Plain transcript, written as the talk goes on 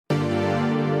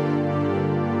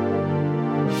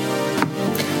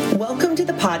Welcome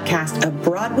to the podcast of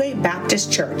Broadway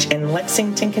Baptist Church in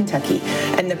Lexington, Kentucky,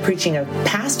 and the preaching of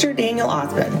Pastor Daniel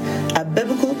Othman, a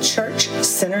biblical church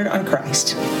centered on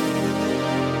Christ.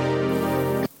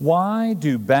 Why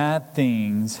do bad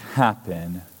things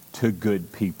happen to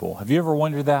good people? Have you ever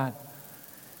wondered that?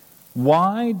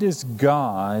 Why does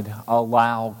God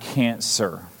allow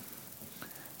cancer?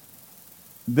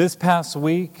 This past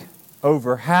week,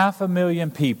 over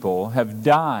 500,000 people have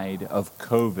died of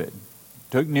COVID.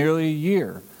 It took nearly a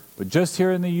year, but just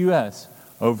here in the U.S.,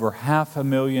 over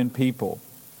 500,000 people.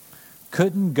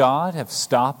 Couldn't God have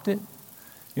stopped it?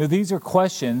 You know, these are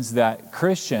questions that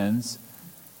Christians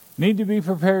need to be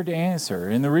prepared to answer.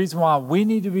 And the reason why we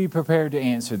need to be prepared to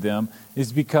answer them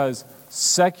is because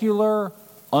secular,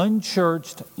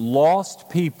 unchurched, lost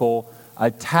people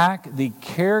attack the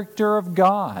character of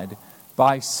God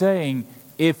by saying,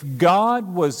 if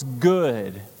God was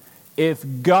good, if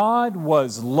God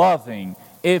was loving,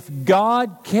 if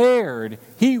God cared,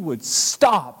 He would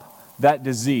stop that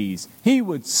disease. He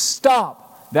would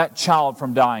stop that child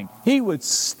from dying. He would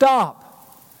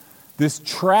stop this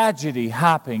tragedy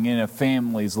happening in a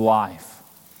family's life.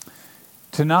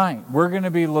 Tonight, we're going to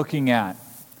be looking at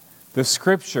the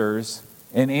Scriptures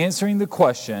and answering the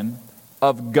question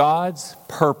of God's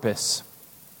purpose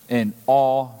in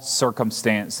all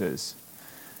circumstances.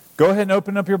 Go ahead and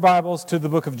open up your Bibles to the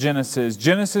book of Genesis.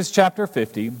 Genesis chapter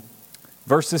 50,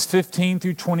 verses 15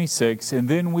 through 26. And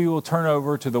then we will turn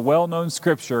over to the well-known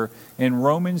scripture in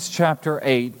Romans chapter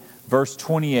 8, verse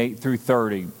 28 through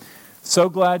 30. So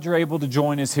glad you're able to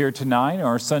join us here tonight in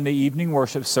our Sunday evening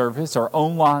worship service, our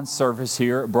online service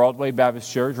here at Broadway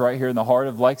Baptist Church, right here in the heart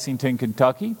of Lexington,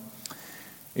 Kentucky.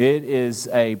 It is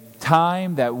a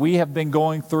time that we have been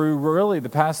going through really the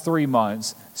past 3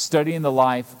 months studying the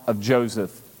life of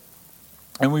Joseph.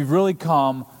 And we've really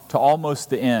come to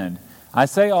almost the end. I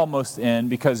say almost the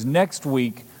end because next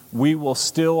week we will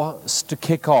still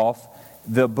kick off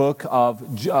the book of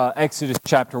Exodus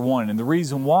chapter 1. And the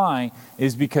reason why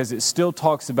is because it still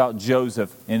talks about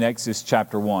Joseph in Exodus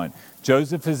chapter 1.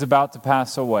 Joseph is about to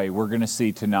pass away, we're going to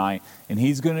see tonight. And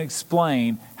he's going to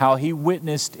explain how he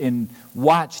witnessed and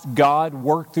watched God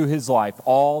work through his life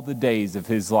all the days of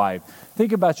his life.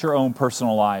 Think about your own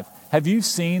personal life. Have you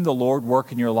seen the Lord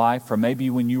work in your life from maybe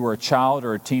when you were a child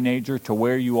or a teenager to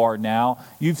where you are now?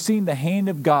 You've seen the hand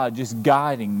of God just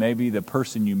guiding maybe the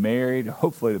person you married,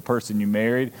 hopefully the person you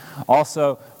married.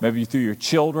 Also, maybe through your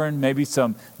children, maybe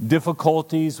some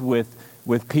difficulties with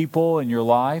people in your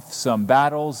life, some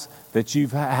battles that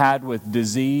you've had with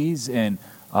disease and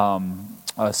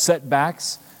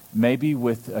setbacks, maybe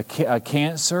with a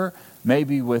cancer,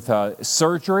 maybe with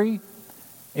surgery.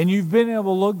 And you've been able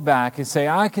to look back and say,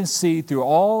 I can see through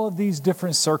all of these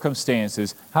different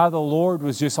circumstances how the Lord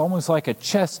was just almost like a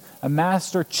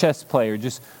master chess player,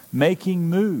 just making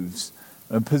moves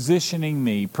and positioning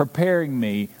me, preparing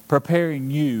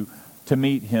you to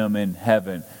meet Him in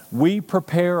heaven. We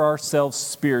prepare ourselves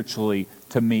spiritually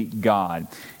to meet God.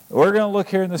 We're going to look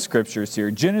here in the Scriptures here.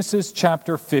 Genesis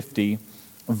chapter 50,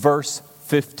 verse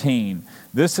 15.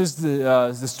 This is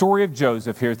the story of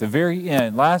Joseph here at the very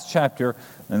end, last chapter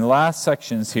and the last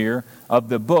sections here of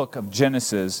the book of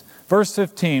Genesis. Verse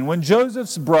 15, when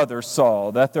Joseph's brothers saw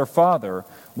that their father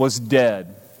was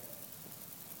dead,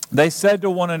 they said to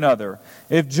one another,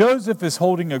 if Joseph is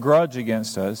holding a grudge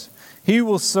against us, he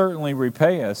will certainly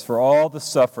repay us for all the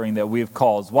suffering that we have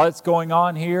caused. What's going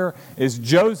on here is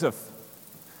Joseph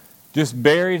just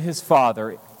buried his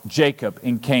father, Jacob,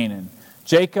 in Canaan.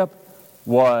 Jacob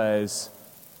was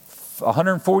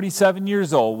 147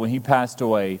 years old when he passed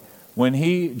away.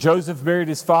 When Joseph buried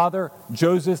his father,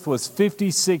 Joseph was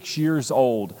 56 years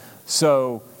old.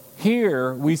 So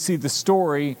here we see the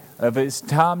story of his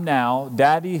time now.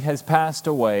 Daddy has passed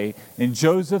away, and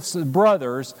Joseph's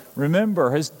brothers,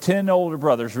 remember his 10 older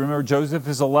brothers, remember Joseph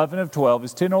is 11 of 12,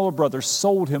 his 10 older brothers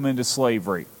sold him into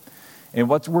slavery. And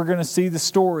what we're going to see the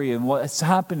story and what's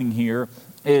happening here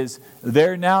is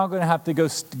they're now going to have to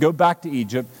go back to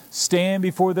Egypt, stand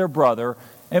before their brother,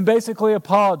 and basically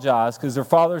apologize because their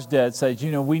father's dead. Says,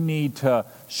 we need to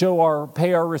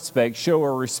pay our respects, show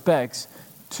our respects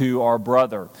to our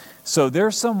brother. So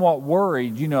they're somewhat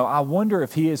worried. I wonder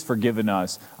if he has forgiven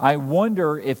us. I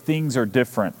wonder if things are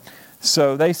different.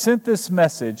 So they sent this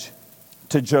message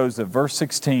to Joseph. Verse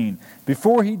 16,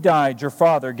 before he died, your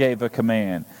father gave a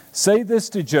command. Say this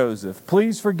to Joseph,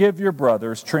 please forgive your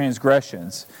brothers'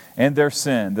 transgressions and their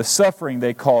sin, the suffering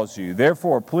they caused you.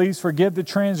 Therefore, please forgive the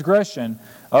transgression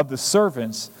of the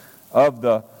servants of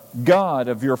the God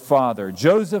of your father.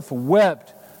 Joseph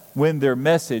wept when their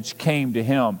message came to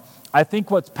him. I think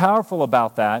what's powerful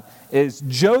about that is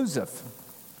Joseph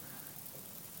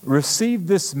received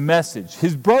this message.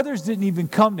 His brothers didn't even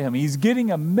come to him. He's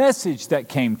getting a message that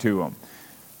came to him.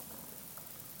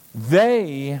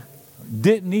 They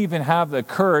didn't even have the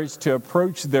courage to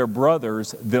approach their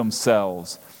brothers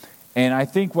themselves. And I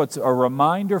think what's a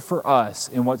reminder for us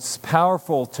and what's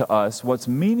powerful to us, what's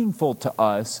meaningful to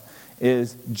us,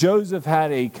 is Joseph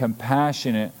had a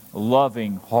compassionate,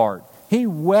 loving heart. He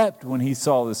wept when he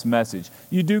saw this message.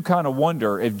 You do kind of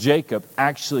wonder if Jacob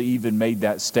actually even made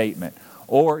that statement.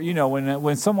 Or,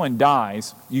 when someone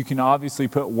dies, you can obviously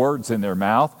put words in their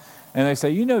mouth. And they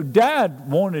say, Dad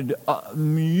wanted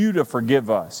you to forgive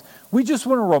us. We just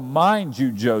want to remind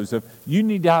you, Joseph, you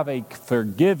need to have a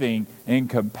forgiving and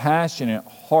compassionate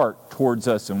heart towards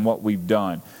us and what we've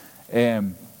done.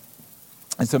 And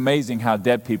it's amazing how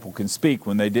dead people can speak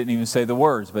when they didn't even say the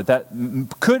words. But that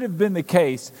could have been the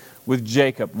case with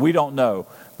Jacob. We don't know.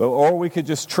 Or we could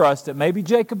just trust that maybe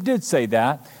Jacob did say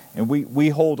that, and we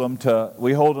hold him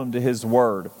to his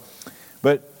word.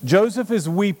 But Joseph is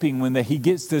weeping when he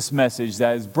gets this message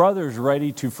that his brother's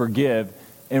ready to forgive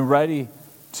and ready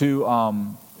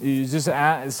to just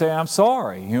say, I'm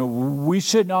sorry. We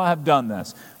should not have done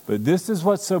this. But this is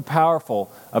what's so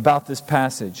powerful about this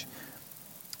passage.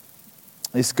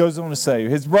 This goes on to say,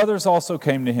 his brothers also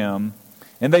came to him,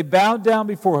 and they bowed down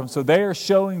before him. So they are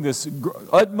showing this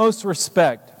utmost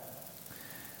respect.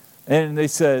 And they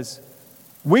says,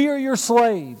 we are your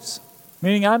slaves,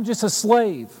 meaning I'm just a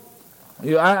slave.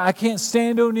 I can't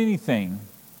stand on anything.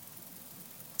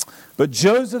 But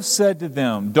Joseph said to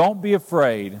them, don't be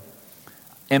afraid.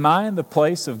 Am I in the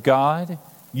place of God?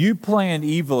 You planned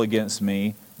evil against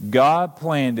me. God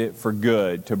planned it for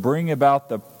good, to bring about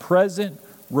the present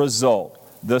result,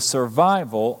 the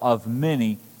survival of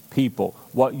many people.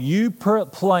 What you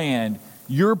planned,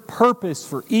 your purpose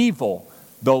for evil,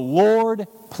 the Lord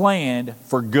planned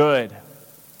for good.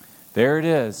 There it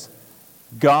is.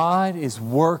 God is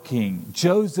working.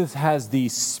 Joseph has the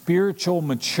spiritual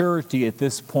maturity at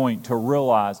this point to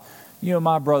realize,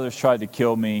 my brothers tried to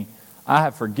kill me. I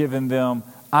have forgiven them.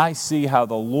 I see how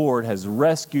the Lord has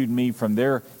rescued me from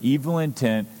their evil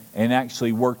intent and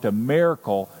actually worked a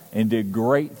miracle and did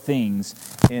great things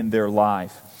in their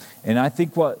life. And I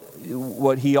think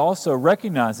what he also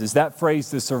recognizes, that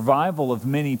phrase, the survival of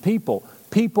many people.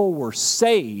 People were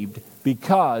saved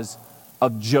because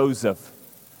of Joseph.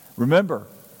 Remember,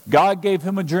 God gave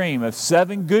him a dream of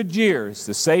 7 good years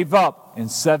to save up and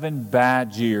 7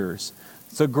 bad years.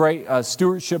 It's a great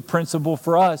stewardship principle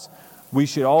for us. We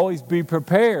should always be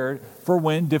prepared for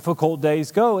when difficult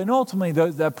days go. And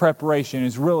ultimately, that preparation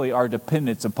is really our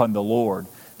dependence upon the Lord.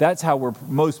 That's how we're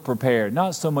most prepared,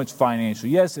 not so much financial.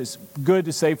 Yes, it's good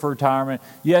to save for retirement.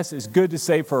 Yes, it's good to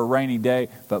save for a rainy day.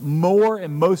 But more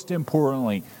and most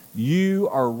importantly, you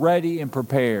are ready and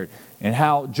prepared. And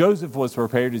how Joseph was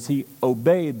prepared is he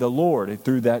obeyed the Lord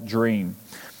through that dream.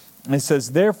 And it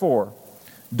says, therefore,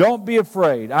 don't be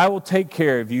afraid. I will take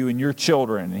care of you and your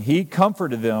children. And he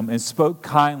comforted them and spoke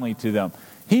kindly to them.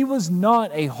 He was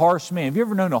not a harsh man. Have you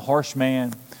ever known a harsh man?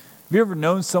 Have you ever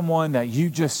known someone that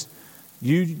you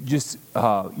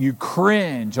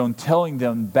cringe on telling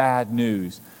them bad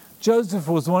news? Joseph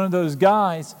was one of those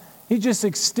guys. He just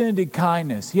extended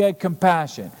kindness. He had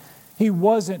compassion. He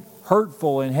wasn't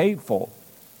hurtful and hateful.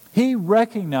 He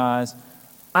recognized,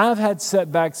 I've had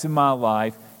setbacks in my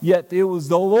life, yet it was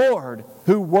the Lord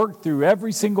who worked through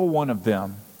every single one of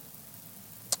them.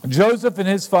 Joseph and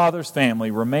his father's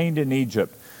family remained in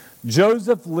Egypt.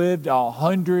 Joseph lived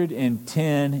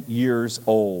 110 years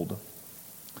old.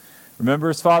 Remember,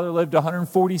 his father lived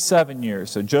 147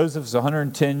 years, so Joseph's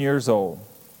 110 years old.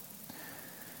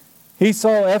 He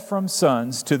saw Ephraim's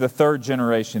sons to the 3rd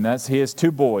generation. He has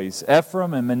 2 boys,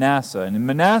 Ephraim and Manasseh. And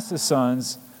Manasseh's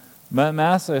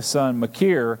son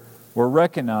Machir were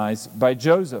recognized by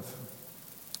Joseph.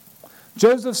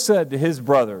 Joseph said to his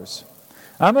brothers,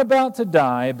 I'm about to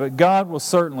die, but God will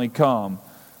certainly come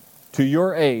to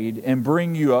your aid and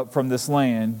bring you up from this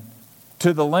land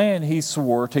to the land he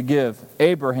swore to give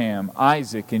Abraham,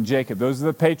 Isaac, and Jacob. Those are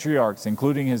the patriarchs,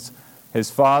 including his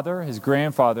father, his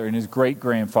grandfather, and his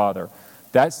great-grandfather.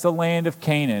 That's the land of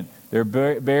Canaan. They're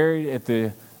buried at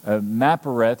the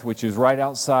Mappereth, which is right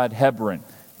outside Hebron.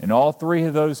 And all 3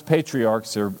 of those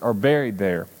patriarchs are buried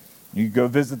there. You can go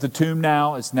visit the tomb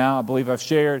now. It's now, I believe I've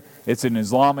shared, it's an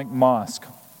Islamic mosque.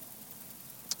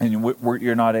 And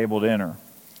you're not able to enter.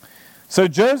 So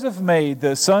Joseph made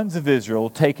the sons of Israel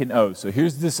take an oath. So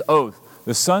here's this oath.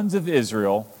 The sons of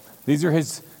Israel, these are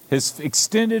his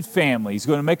extended family. He's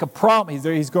going to make a promise.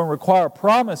 He's going to require a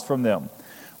promise from them.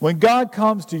 When God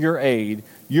comes to your aid,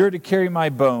 you're to carry my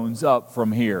bones up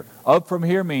from here. Up from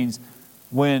here means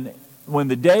when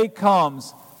the day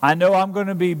comes I know I'm going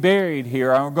to be buried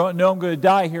here. I'm going to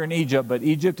die here in Egypt, but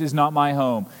Egypt is not my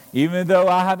home. Even though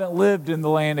I haven't lived in the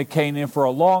land of Canaan for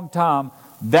a long time,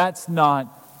 that's not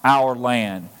our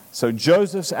land. So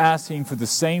Joseph's asking for the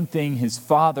same thing his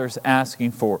father's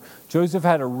asking for. Joseph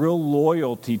had a real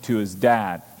loyalty to his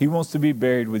dad. He wants to be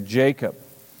buried with Jacob.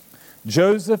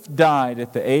 Joseph died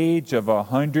at the age of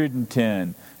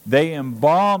 110. They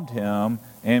embalmed him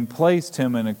and placed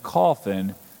him in a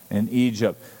coffin in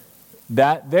Egypt.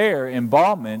 That there,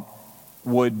 embalmment,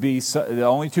 would be the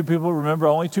only two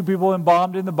people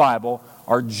embalmed in the Bible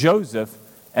are Joseph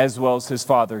as well as his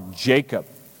father Jacob.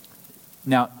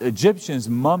 Now, Egyptians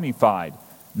mummified.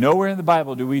 Nowhere in the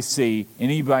Bible do we see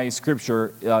anybody in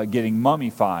Scripture getting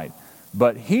mummified.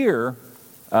 But here,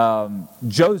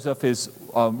 Joseph is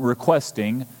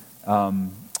requesting,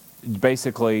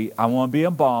 basically, I want to be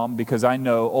embalmed because I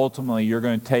know ultimately you're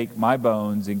going to take my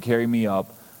bones and carry me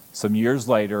up some years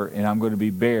later, and I'm going to be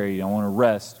buried. I want to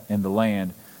rest in the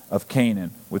land of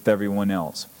Canaan with everyone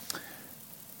else.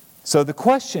 So the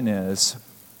question is,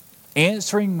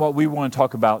 answering what we want to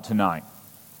talk about tonight.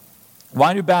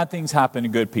 Why do bad things happen to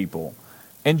good people?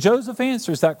 And Joseph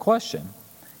answers that question.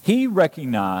 He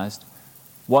recognized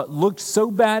what looked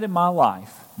so bad in my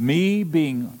life, me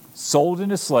being sold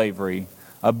into slavery,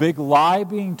 a big lie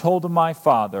being told to my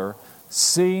father,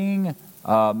 seeing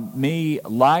me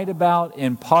lied about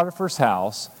in Potiphar's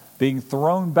house, being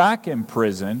thrown back in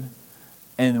prison,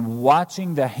 and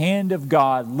watching the hand of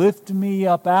God lift me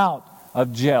up out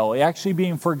of jail, actually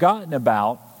being forgotten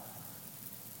about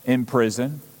in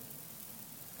prison.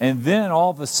 And then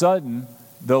all of a sudden,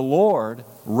 the Lord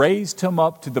raised him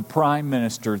up to the prime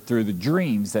minister through the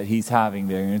dreams that he's having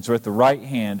there. And it's at the right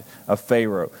hand of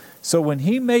Pharaoh. So when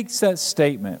he makes that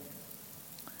statement,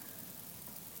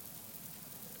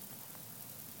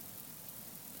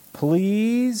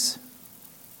 please,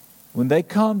 when they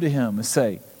come to him and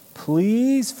say,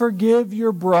 please forgive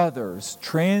your brothers'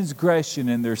 transgression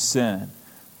and their sin,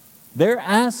 they're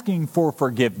asking for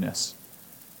forgiveness.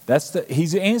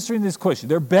 He's answering this question.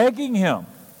 They're begging him.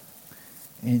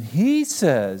 And he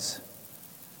says,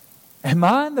 am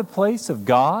I in the place of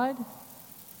God?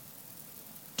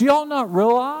 Do y'all not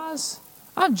realize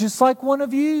I'm just like one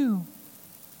of you?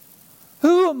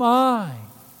 Who am I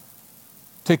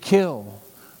to kill?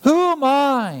 Who am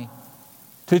I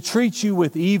to treat you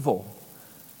with evil?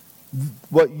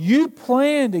 What you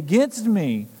planned against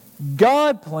me,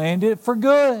 God planned it for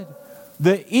good.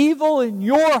 The evil in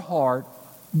your heart,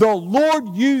 the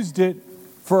Lord used it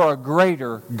for a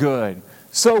greater good.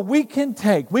 So we can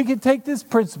take this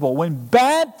principle. When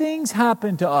bad things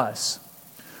happen to us,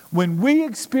 when we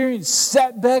experience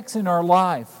setbacks in our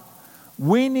life,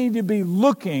 we need to be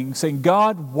looking, saying,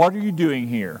 God, what are you doing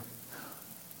here?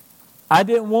 I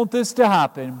didn't want this to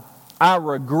happen. I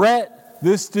regret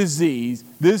this disease.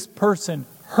 This person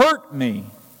hurt me.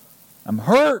 I'm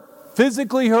hurt,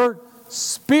 physically hurt,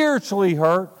 spiritually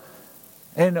hurt,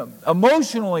 and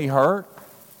emotionally hurt.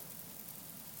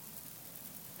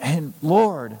 And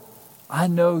Lord, I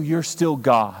know you're still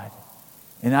God.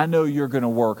 And I know you're going to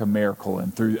work a miracle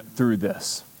through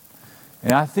this.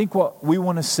 And I think what we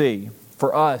want to see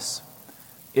for us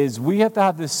is we have to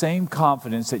have the same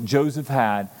confidence that Joseph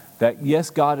had, that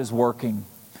yes, God is working.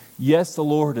 Yes, the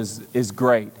Lord is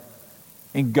great.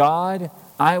 And God,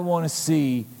 I want to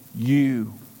see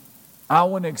you. I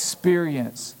want to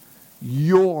experience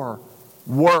your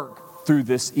work through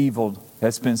this evil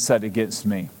that's been set against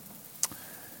me.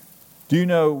 Do you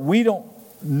know, we don't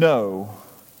know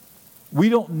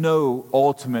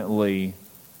ultimately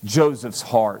Joseph's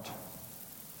heart.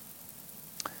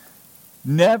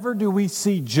 Never do we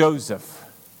see Joseph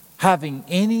having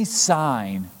any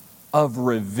sign of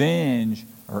revenge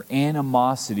or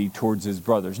animosity towards his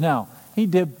brothers. Now, he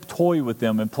did toy with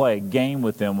them and play a game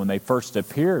with them when they first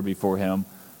appeared before him,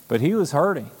 but he was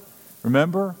hurting.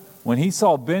 Remember, when he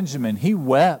saw Benjamin, he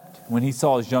wept when he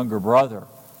saw his younger brother.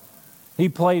 He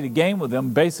played a game with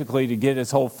them basically to get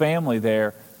his whole family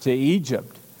there to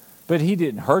Egypt, but he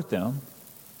didn't hurt them.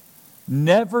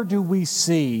 Never do we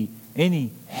see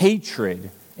any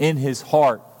hatred in his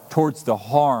heart towards the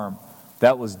harm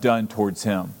that was done towards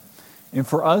him. And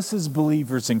for us as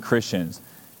believers and Christians,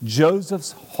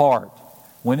 Joseph's heart,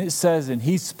 when it says, and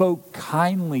he spoke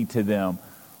kindly to them,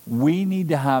 we need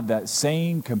to have that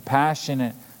same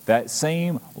compassionate, that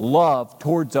same love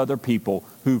towards other people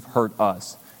who've hurt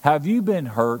us. Have you been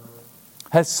hurt?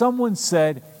 Has someone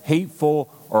said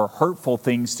hateful or hurtful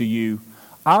things to you?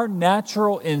 Our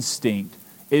natural instinct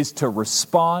is to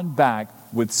respond back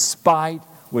with spite,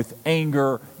 with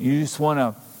anger. You just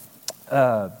want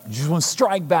to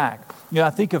strike back. You know, I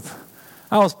think of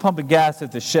I was pumping gas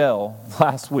at the Shell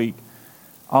last week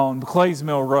on the Clays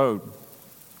Mill Road.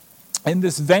 And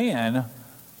this van,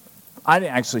 I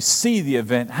didn't actually see the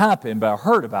event happen, but I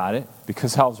heard about it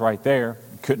because I was right there.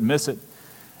 Couldn't miss it.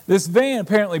 This van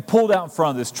apparently pulled out in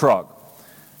front of this truck.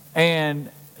 And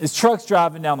this truck's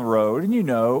driving down the road. And you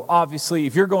know, obviously,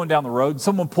 if you're going down the road,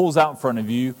 someone pulls out in front of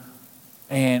you,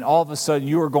 and all of a sudden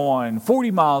you are going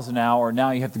 40 miles an hour.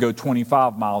 Now you have to go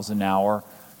 25 miles an hour.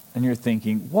 And you're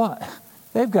thinking, what?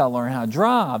 They've got to learn how to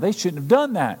drive. They shouldn't have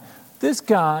done that. This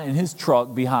guy in his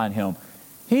truck behind him,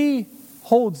 he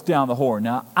holds down the horn.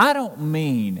 Now, I don't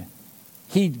mean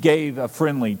he gave a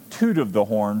friendly toot of the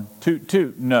horn. Toot,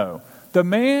 toot. No. The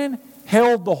man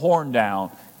held the horn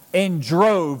down and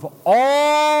drove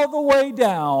all the way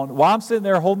down while I'm sitting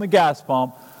there holding the gas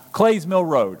pump, Clays Mill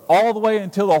Road, all the way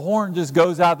until the horn just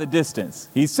goes out the distance.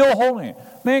 He's still holding it.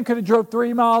 Man could have drove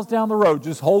 3 miles down the road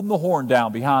just holding the horn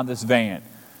down behind this van,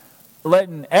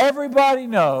 letting everybody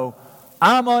know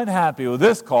I'm unhappy with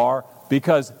this car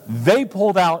because they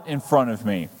pulled out in front of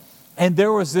me. And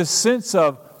there was this sense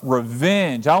of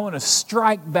revenge. I want to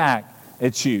strike back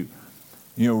at you.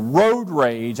 You know, road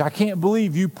rage. I can't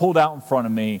believe you pulled out in front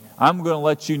of me. I'm going to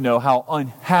let you know how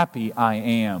unhappy I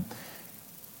am.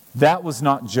 That was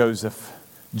not Joseph.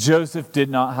 Joseph did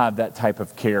not have that type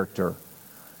of character.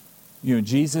 You know,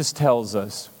 Jesus tells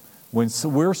us when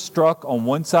we're struck on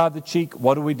one side of the cheek,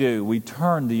 what do? We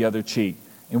turn the other cheek.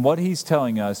 And what he's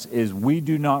telling us is we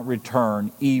do not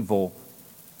return evil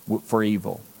for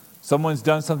evil. Someone's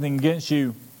done something against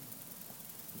you,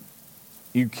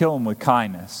 you kill them with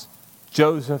kindness.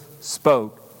 Joseph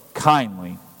spoke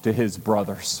kindly to his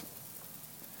brothers.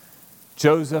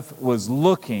 Joseph was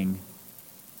looking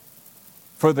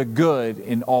for the good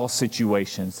in all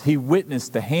situations. He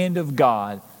witnessed the hand of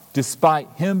God despite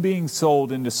him being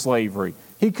sold into slavery.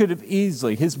 He could have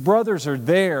easily, his brothers are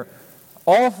there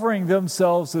offering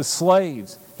themselves as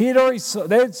slaves. They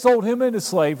had sold him into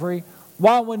slavery.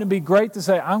 Why wouldn't it be great to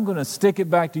say, I'm going to stick it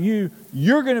back to you.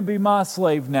 You're going to be my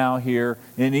slave now here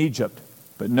in Egypt.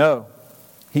 But no,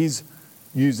 he's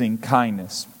using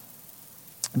kindness.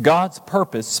 God's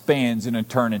purpose spans an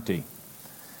eternity.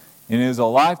 And it was a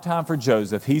lifetime for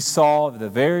Joseph. He saw at the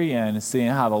very end, seeing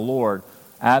how the Lord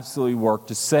absolutely worked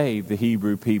to save the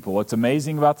Hebrew people. What's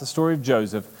amazing about the story of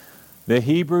Joseph, the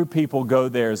Hebrew people go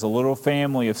there as a little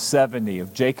family of 70,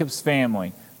 of Jacob's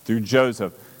family, through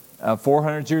Joseph.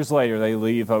 400 years later, they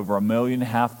leave over 1.5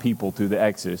 million people through the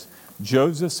Exodus.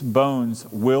 Joseph's bones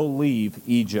will leave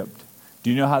Egypt.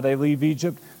 Do you know how they leave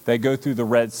Egypt? They go through the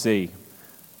Red Sea.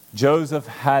 Joseph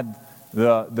had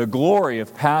the glory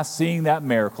of seeing that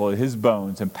miracle of his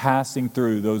bones and passing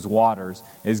through those waters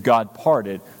as God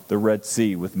parted the Red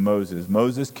Sea with Moses.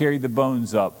 Moses carried the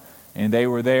bones up, and they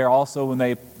were there also when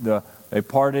they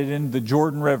parted in the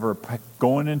Jordan River,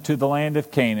 going into the land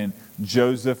of Canaan.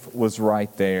 Joseph was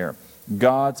right there.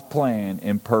 God's plan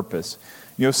and purpose.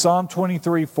 You know, Psalm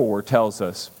 23:4 tells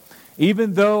us,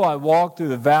 even though I walk through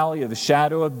the valley of the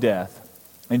shadow of death,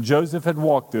 and Joseph had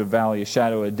walked through a valley of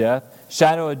shadow of death.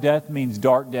 Shadow of death means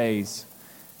dark days.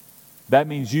 That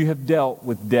means you have dealt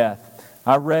with death.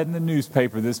 I read in the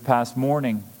newspaper this past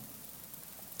morning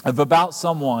about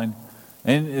someone,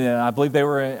 and I believe they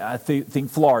were, I think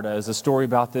Florida, is a story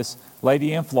about this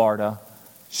lady in Florida.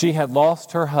 She had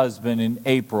lost her husband in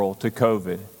April to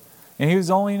COVID. And he was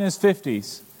only in his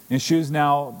 50s. And she was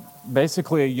now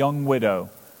basically a young widow.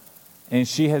 And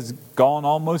she has gone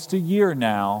almost a year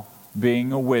now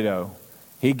being a widow.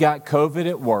 He got COVID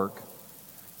at work.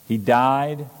 He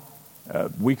died a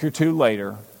week or two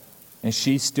later. And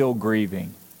she's still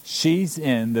grieving. She's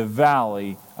in the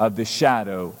valley of the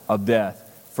shadow of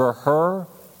death. For her,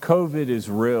 COVID is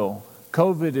real.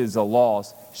 COVID is a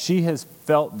loss. She has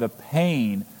felt the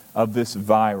pain of this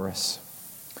virus.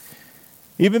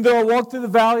 Even though I walk through the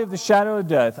valley of the shadow of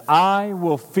death, I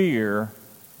will fear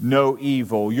no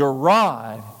evil. Your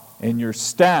rod and your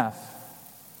staff,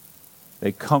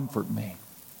 they comfort me.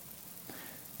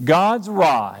 God's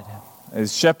rod, a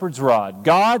shepherd's rod.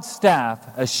 God's staff,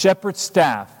 a shepherd's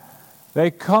staff, they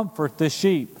comfort the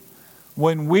sheep.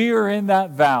 When we are in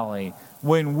that valley,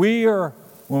 when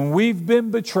we've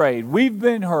been betrayed, we've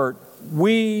been hurt,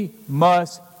 we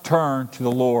must turn to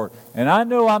the Lord. And I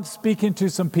know I'm speaking to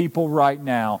some people right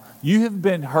now. You have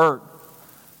been hurt.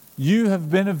 You have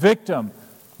been a victim.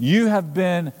 You have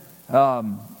been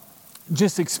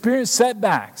just experienced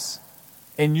setbacks.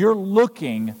 And you're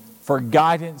looking for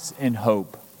guidance and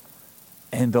hope.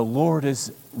 And the Lord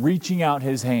is reaching out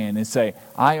His hand and say,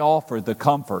 I offer the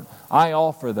comfort. I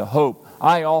offer the hope.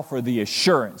 I offer the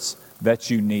assurance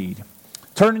that you need.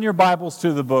 Turn in your Bibles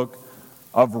to the book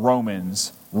of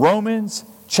Romans. Romans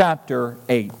chapter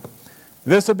 8.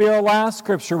 This will be our last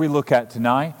scripture we look at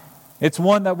tonight. It's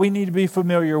one that we need to be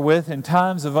familiar with in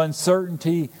times of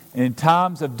uncertainty, in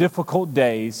times of difficult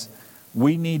days.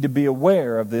 We need to be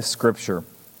aware of this scripture.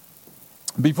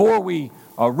 Before we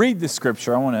read this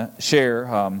scripture, I want to share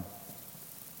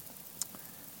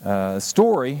a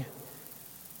story.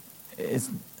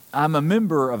 I'm a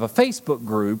member of a Facebook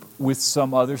group with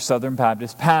some other Southern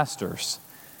Baptist pastors.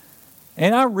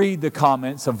 And I read the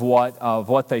comments of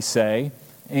what they say.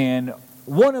 And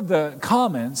one of the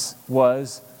comments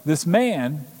was this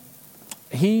man,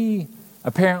 he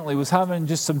apparently was having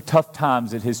just some tough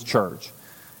times at his church.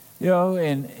 You know,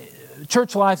 and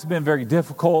church life's been very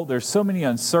difficult. There's so many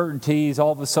uncertainties.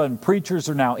 All of a sudden, preachers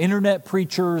are now internet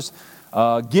preachers.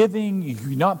 Giving,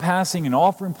 you're not passing an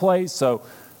offering plate, so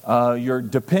you're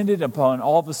dependent upon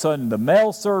all of a sudden the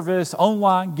mail service,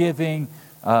 online giving.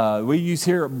 We use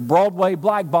here Broadway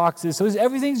black boxes. So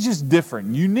everything's just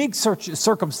different. Unique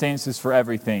circumstances for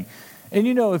everything. And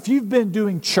you know, if you've been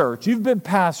doing church, you've been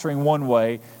pastoring one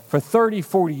way for 30,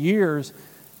 40 years,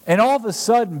 and all of a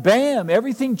sudden, bam,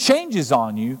 everything changes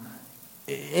on you.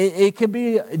 It can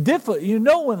be difficult. You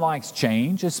know, no one likes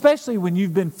change, especially when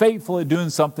you've been faithful at doing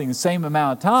something the same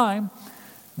amount of time,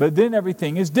 but then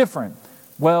everything is different.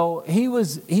 Well, he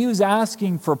was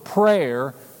asking for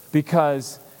prayer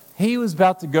because he was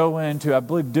about to go into, I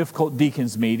believe, difficult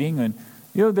deacons meeting, and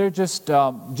you know, they're just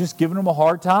giving him a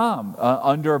hard time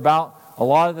under about a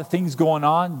lot of the things going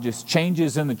on, just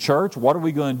changes in the church. What are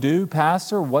we going to do,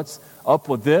 Pastor? What's up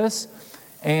with this?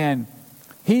 And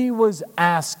he was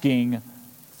asking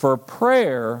for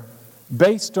prayer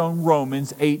based on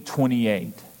Romans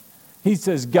 8:28. He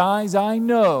says, guys, I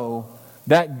know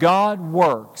that God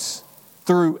works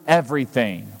through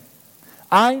everything.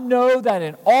 I know that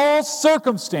in all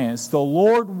circumstance, the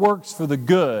Lord works for the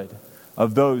good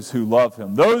of those who love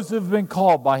Him, those who have been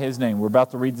called by His name. We're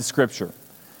about to read the scripture.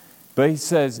 But he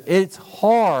says, it's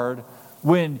hard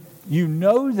when you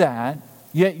know that,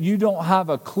 yet you don't have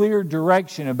a clear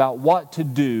direction about what to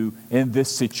do in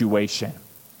this situation.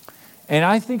 And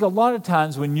I think a lot of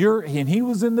times when and he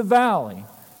was in the valley,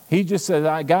 he just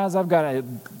said, guys,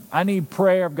 I need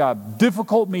prayer. I've got a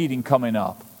difficult meeting coming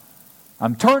up.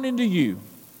 I'm turning to you.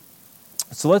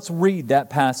 So let's read that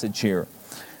passage here.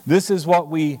 This is what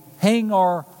we hang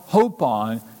our hope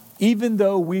on, even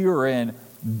though we are in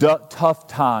tough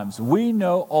times. We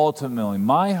know ultimately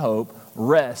my hope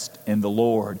rests in the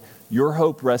Lord. Your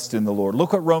hope rests in the Lord.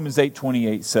 Look what Romans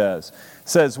 8:28 says. It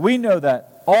says, we know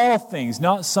that all things,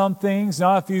 not some things,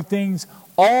 not a few things,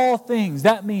 all things.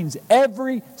 That means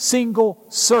every single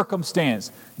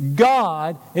circumstance.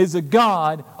 God is a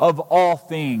God of all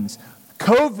things.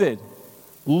 COVID,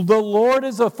 the Lord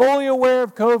is fully aware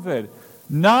of COVID.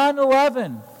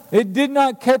 9/11, it did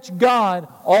not catch God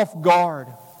off guard.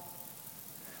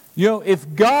 You know,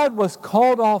 if God was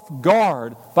caught off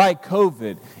guard by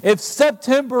COVID, if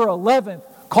September 11th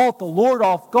caught the Lord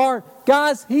off guard,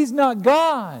 guys, He's not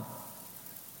God.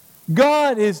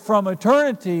 God is from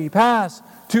eternity past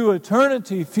to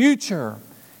eternity future.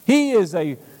 He is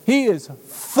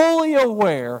fully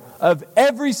aware of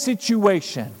every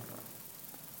situation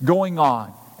going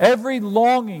on, every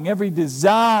longing, every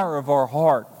desire of our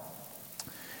heart.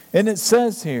 And it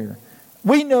says here,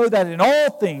 we know that in all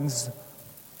things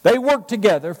they work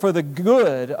together for the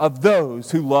good of those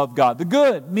who love God. The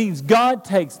good means God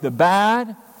takes the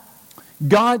bad,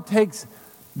 God takes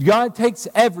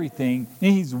everything,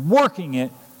 and He's working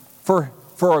it for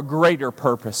a greater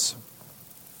purpose.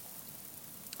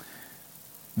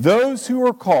 Those who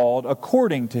are called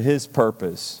according to His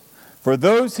purpose. For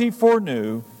those He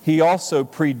foreknew, He also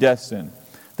predestined.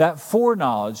 That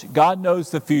foreknowledge, God knows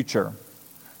the future.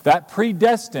 That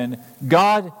predestined,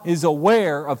 God is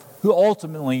aware of who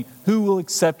will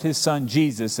accept His Son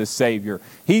Jesus as Savior.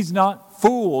 He's not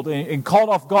fooled and caught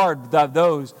off guard by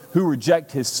those who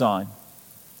reject His Son.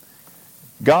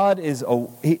 God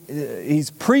He's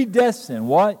predestined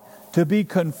what? To be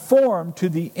conformed to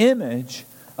the image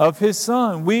of His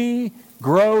Son. We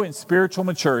grow in spiritual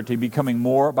maturity, becoming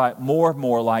more and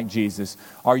more like Jesus.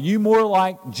 Are you more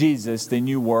like Jesus than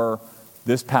you were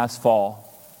this past fall?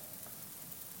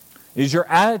 Is your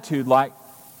attitude like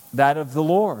that of the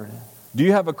Lord? Do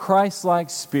you have a Christ-like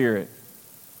spirit?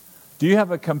 Do you have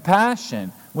a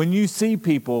compassion when you see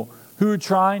people who are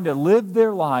trying to live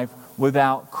their life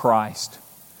without Christ?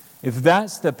 If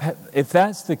that's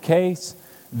the case,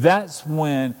 that's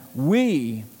when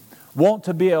we want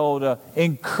to be able to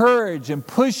encourage and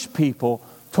push people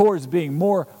towards being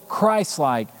more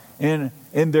Christ-like in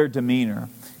their demeanor.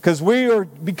 Because we are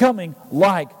becoming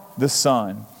like the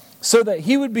Son, so that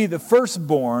He would be the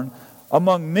firstborn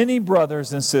among many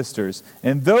brothers and sisters.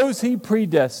 And those he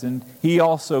predestined, he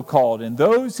also called. And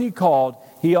those he called,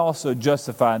 he also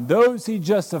justified. And those he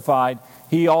justified,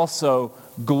 he also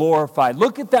glorified.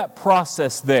 Look at that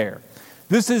process there.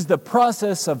 This is the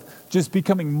process of just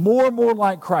becoming more and more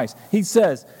like Christ. He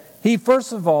says,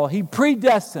 first of all, he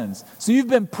predestines. So you've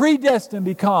been predestined to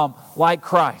become like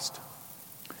Christ.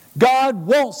 God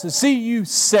wants to see you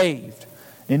saved.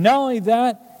 And not only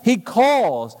that, He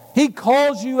calls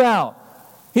you out.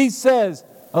 He says,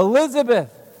 Elizabeth,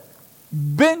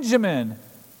 Benjamin,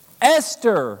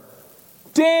 Esther,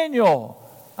 Daniel,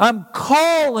 I'm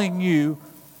calling you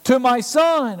to my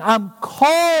son. I'm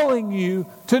calling you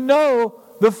to know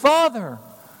the Father.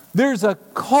 There's a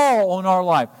call on our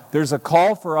life. There's a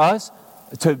call for us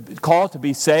to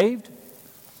be saved.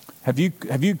 Have you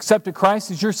accepted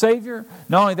Christ as your Savior?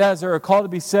 Not only that, is there a call to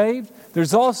be saved?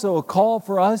 There's also a call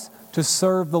for us to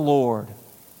serve the Lord.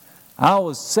 I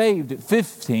was saved at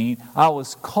 15. I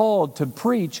was called to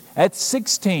preach at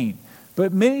 16.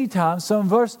 But many times some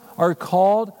of us are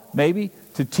called maybe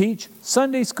to teach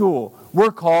Sunday school.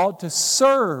 We're called to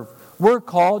serve. We're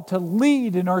called to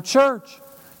lead in our church.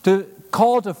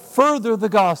 Called to further the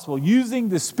gospel using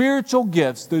the spiritual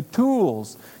gifts, the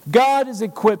tools God has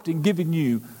equipped and given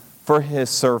you for His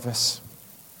service.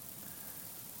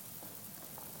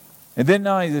 And then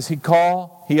not only does He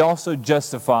call, He also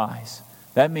justifies.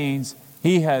 That means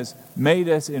He has made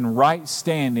us in right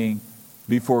standing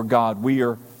before God. We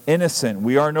are innocent.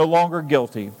 We are no longer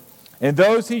guilty. And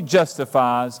those He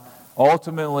justifies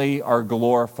ultimately are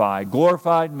glorified.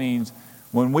 Glorified means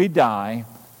when we die,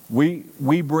 we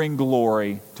bring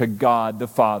glory to God the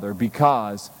Father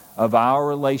because of our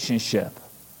relationship,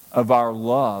 of our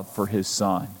love for His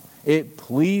Son. It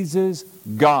pleases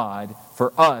God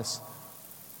for us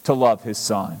to love His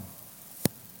Son.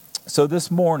 So this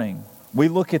morning, we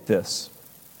look at this.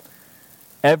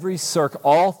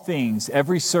 All things,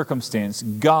 every circumstance,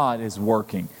 God is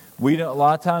working. A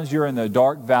lot of times you're in the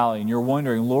dark valley and you're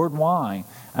wondering, Lord, why?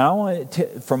 And I want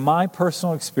to, from my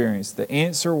personal experience, the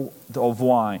answer of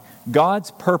why. God's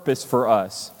purpose for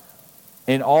us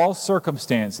in all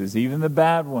circumstances, even the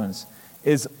bad ones,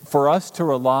 is for us to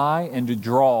rely and to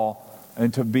draw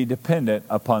and to be dependent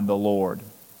upon the Lord.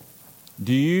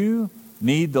 Do you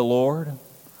need the Lord?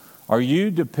 Are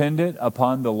you dependent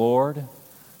upon the Lord?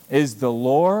 Is the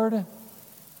Lord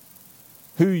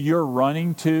who you're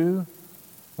running to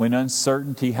when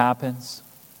uncertainty happens?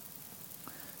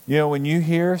 You know, when you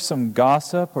hear some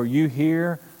gossip or you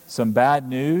hear some bad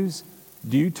news,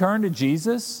 do you turn to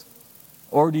Jesus?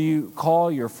 Or do you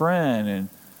call your friend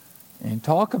and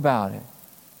talk about it?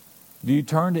 Do you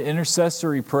turn to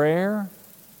intercessory prayer?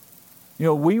 You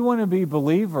know, we want to be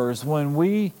believers. When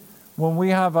we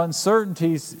have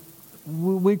uncertainties,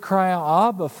 we cry out,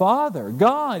 Abba, Father,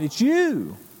 God, it's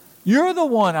you. You're the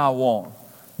one I want.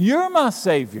 You're my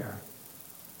Savior.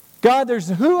 God,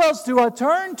 who else do I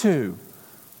turn to?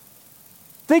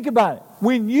 Think about it.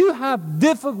 When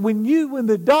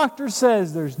the doctor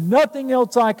says there's nothing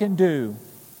else I can do,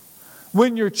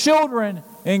 when your children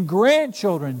and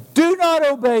grandchildren do not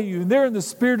obey you, and they're in the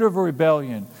spirit of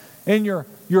rebellion, and your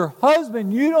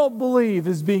husband you don't believe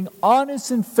is being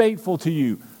honest and faithful to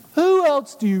you, who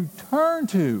else do you turn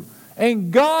to?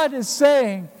 And God is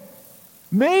saying,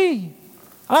 me,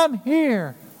 I'm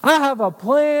here. I have a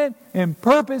plan and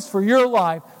purpose for your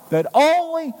life that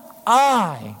only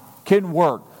I can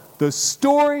work. The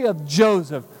story of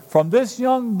Joseph, from this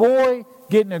young boy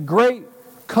getting a great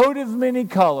coat of many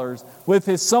colors with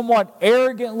his somewhat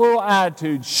arrogant little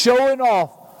attitude, showing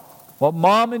off what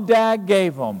mom and dad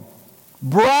gave him,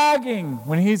 bragging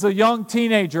when he's a young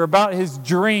teenager about his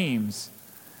dreams.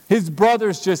 His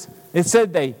brothers it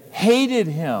said they hated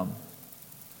him.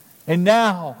 And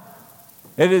now,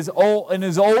 in his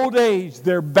old age,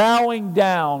 they're bowing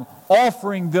down,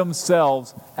 offering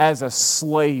themselves as a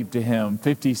slave to him,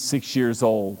 56 years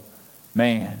old.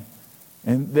 Man.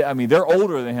 And they're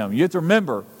older than him. You have to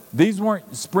remember, these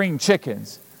weren't spring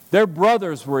chickens. Their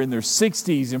brothers were in their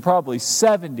 60s and probably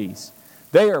 70s.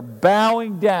 They are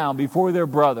bowing down before their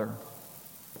brother.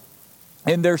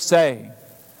 And they're saying,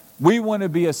 we want to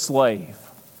be a slave.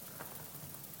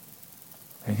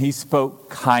 And he spoke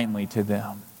kindly to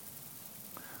them.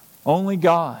 Only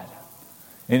God.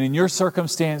 And in your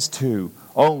circumstance too,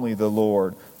 only the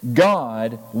Lord.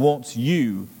 God wants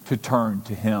you to turn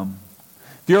to Him.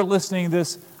 If you're listening to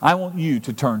this, I want you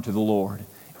to turn to the Lord.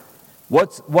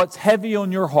 What's heavy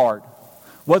on your heart?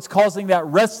 What's causing that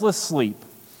restless sleep?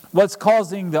 What's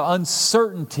causing the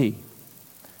uncertainty?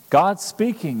 God's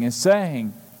speaking and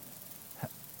saying,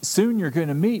 soon you're going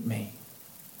to meet me.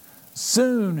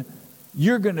 Soon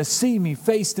you're going to see me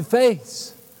face to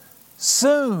face.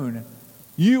 Soon,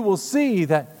 you will see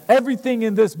that everything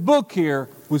in this book here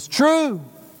was true.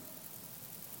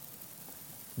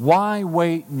 Why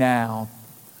wait now?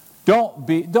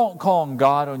 Don't call on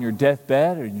God on your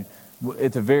deathbed or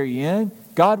at the very end.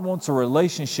 God wants a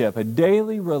relationship, a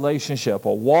daily relationship,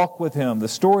 a walk with Him. The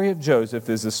story of Joseph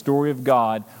is the story of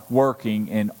God working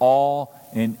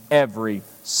in every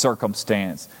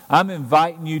circumstance. I'm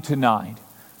inviting you tonight.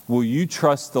 Will you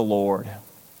trust the Lord?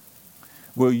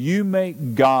 Will you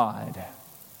make God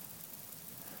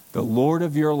the Lord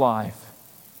of your life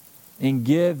and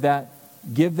give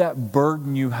that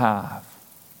burden you have?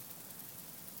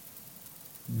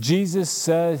 Jesus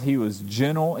said He was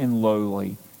gentle and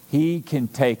lowly. He can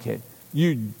take it.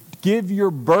 You give your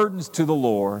burdens to the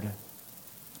Lord,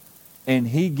 and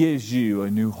He gives you a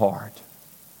new heart.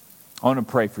 I want to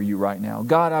pray for you right now.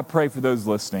 God, I pray for those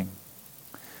listening.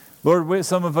 Lord,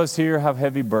 some of us here have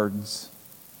heavy burdens.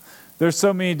 There's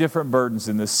so many different burdens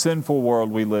in this sinful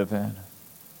world we live in.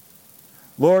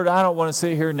 Lord, I don't want to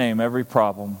sit here and name every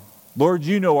problem. Lord,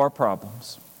 you know our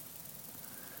problems.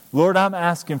 Lord, I'm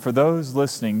asking for those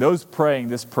listening, those praying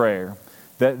this prayer,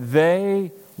 that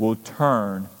they will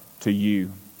turn to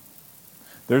you.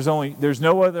 There's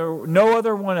no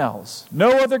other one else,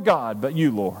 no other God but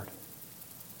you, Lord.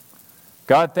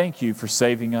 God, thank you for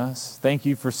saving us. Thank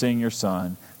you for seeing your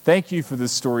Son. Thank you for the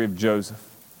story of Joseph.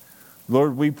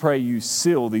 Lord, we pray you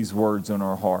seal these words on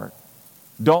our heart.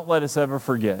 Don't let us ever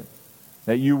forget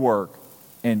that you work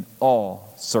in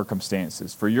all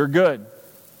circumstances for your good.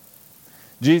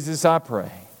 Jesus, I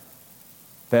pray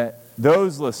that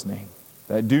those listening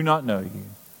that do not know you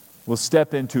will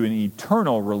step into an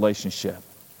eternal relationship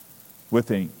with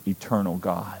an eternal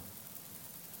God.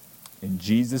 In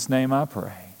Jesus' name I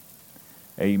pray.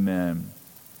 Amen.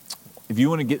 If you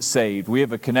want to get saved, we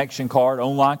have a connection card,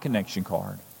 online connection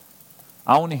card.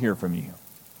 I want to hear from you.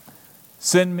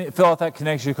 Fill out that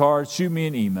connection card, shoot me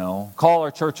an email, call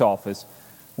our church office.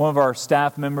 One of our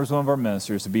staff members, one of our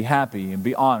ministers would be happy and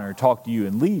be honored to talk to you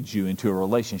and lead you into a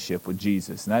relationship with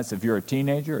Jesus. And that's if you're a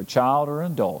teenager, a child, or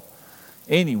an adult.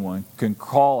 Anyone can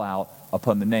call out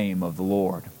upon the name of the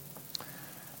Lord.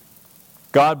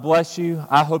 God bless you.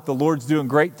 I hope the Lord's doing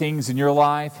great things in your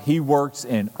life. He works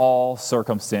in all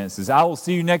circumstances. I will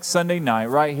see you next Sunday night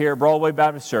right here at Broadway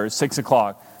Baptist Church, 6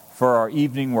 o'clock, for our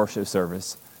evening worship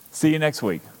service. See you next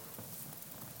week.